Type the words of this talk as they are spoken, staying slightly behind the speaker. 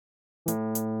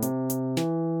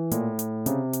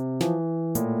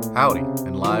Howdy,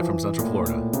 and live from Central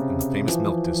Florida, in the famous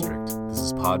Milk District, this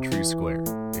is Pod Tree Square,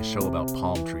 a show about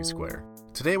Palm Tree Square.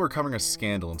 Today we're covering a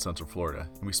scandal in Central Florida,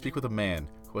 and we speak with a man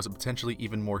who has a potentially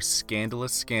even more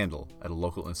scandalous scandal at a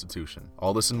local institution.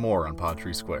 All this and more on Pod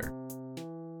Tree Square.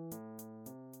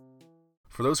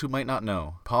 For those who might not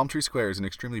know, Palm Tree Square is an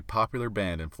extremely popular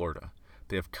band in Florida.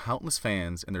 They have countless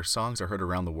fans, and their songs are heard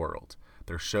around the world.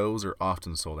 Their shows are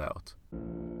often sold out.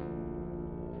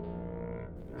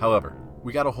 However,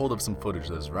 we got a hold of some footage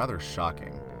that is rather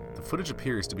shocking. The footage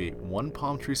appears to be one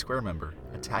Palm Tree Square member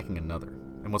attacking another.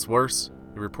 And what's worse,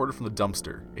 a reporter from The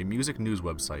Dumpster, a music news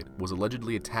website, was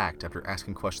allegedly attacked after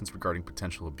asking questions regarding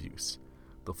potential abuse.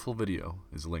 The full video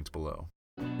is linked below.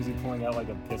 Is he pulling out like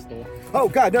a pistol? Oh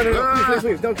God, no,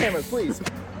 please, no cameras, please.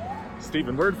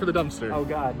 Steven, word for The Dumpster. Oh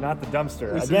God, not The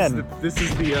Dumpster. This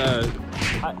is the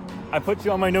I put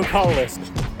you on my no-call list.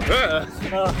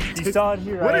 You saw it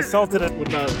here. I assaulted it. What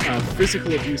about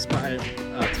physical abuse by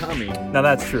Tommy? Now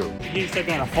that's true. He's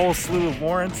taking a whole slew of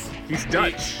warrants. He's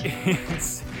Dutch.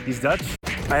 He's Dutch?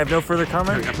 I have no further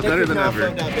comment. Better than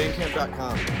ever.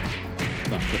 Bandcamp.com.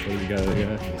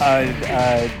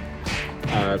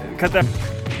 Cut that.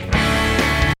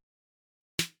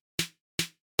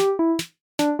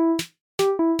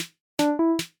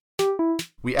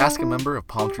 We ask a member of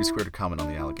Palm Tree Square to comment on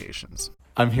the allegations.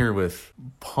 I'm here with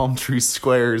Palm Tree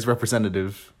Square's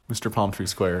representative, Mr. Palm Tree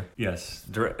Square. Yes,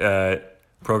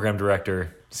 program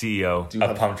director, CEO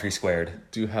of Palm Tree Squared.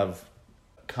 Do you have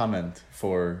comment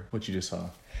for what you just saw?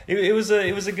 It was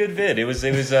a good vid. It was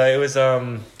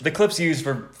the clips used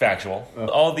were factual.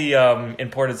 All the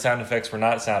imported sound effects were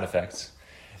not sound effects.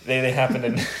 They happened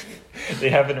in they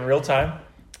happened in real time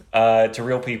to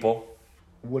real people.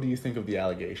 What do you think of the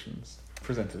allegations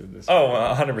presented in this? Oh,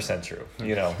 100% true.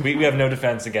 You know, we have no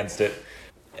defense against it.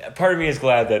 Part of me is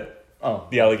glad that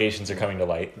the allegations are coming to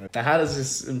light. Now, how does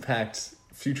this impact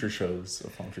future shows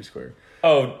of Palm Tree Square?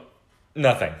 Oh,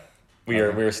 nothing. We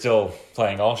are still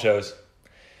playing all shows.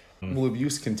 Will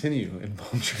abuse continue in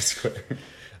Palm Tree Square?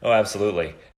 Oh,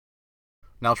 absolutely.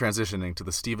 Now transitioning to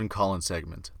the Stephen Collins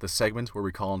segment, the segment where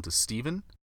we call into Stephen.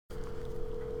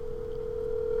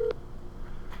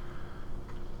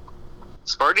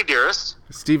 Sparty dearest.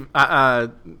 Stephen,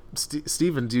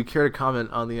 do you care to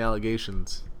comment on the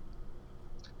allegations?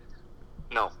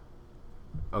 No.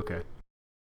 Okay.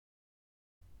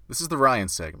 This is the Ryan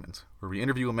segment, where we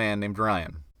interview a man named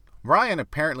Ryan. Ryan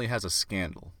apparently has a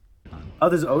scandal. Oh,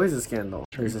 there's always a scandal.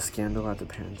 There's a scandal at the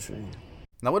pantry.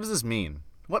 Now what does this mean?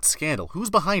 What scandal?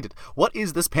 Who's behind it? What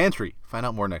is this pantry? Find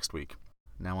out more next week.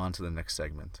 Now on to the next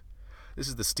segment. This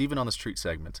is the Stephen on the Street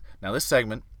segment. Now this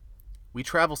segment, we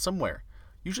travel somewhere.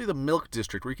 Usually the Milk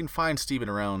District, where you can find Stephen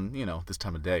around, this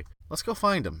time of day. Let's go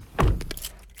find him.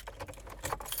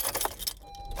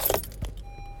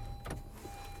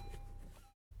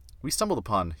 We stumbled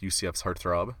upon UCF's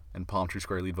heartthrob and Palm Tree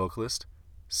Square lead vocalist,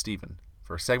 Stephen,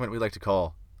 for a segment we like to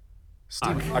call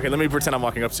Stephen. Okay, let me pretend I'm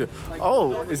walking up to.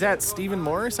 Oh, is that Stephen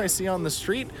Morris I see on the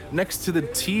street next to the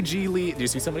TG Lee? Do you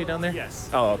see somebody down there? Yes.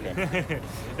 Oh, okay.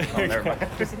 Oh, never mind.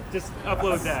 Just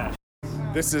upload that.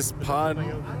 This is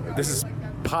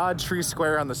Pod Tree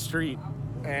Square on the street,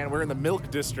 and we're in the Milk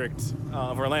District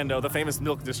of Orlando, the famous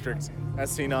Milk District,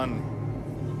 as seen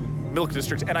on Milk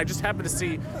District. And I just happened to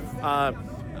see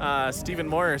Stephen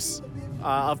Morris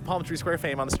of Palm Tree Square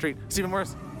fame on the street. Stephen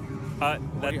Morris, what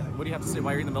do you have to say?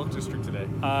 Why are you in the Milk District today?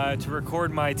 To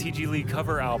record my TG Lee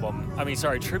cover album.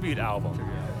 Tribute album.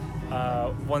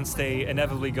 Once they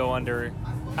inevitably go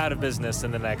out of business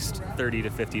in the next 30 to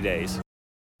 50 days.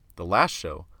 The last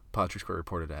show Pod Tree Square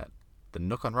reported at, the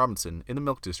Nook on Robinson in the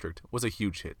Milk District, was a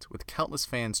huge hit, with countless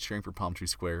fans cheering for Palm Tree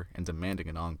Square and demanding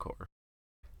an encore.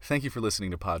 Thank you for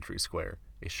listening to Pod Tree Square,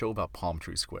 a show about Palm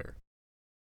Tree Square.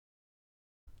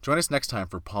 Join us next time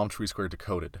for Palm Tree Square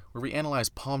Decoded, where we analyze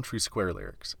Palm Tree Square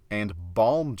lyrics, and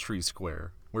Balm Tree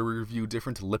Square, where we review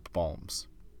different lip balms.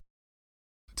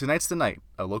 Tonight's the Night,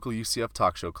 a local UCF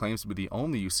talk show, claims to be the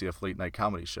only UCF late-night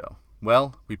comedy show.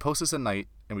 Well, we post this at night,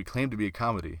 and we claim to be a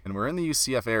comedy, and we're in the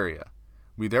UCF area.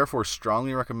 We therefore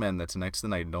strongly recommend that Tonight's the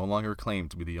Night no longer claim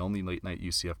to be the only late-night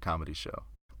UCF comedy show.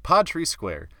 Pod Tree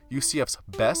Square, UCF's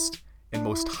best and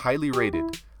most highly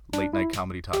rated late-night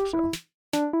comedy talk show.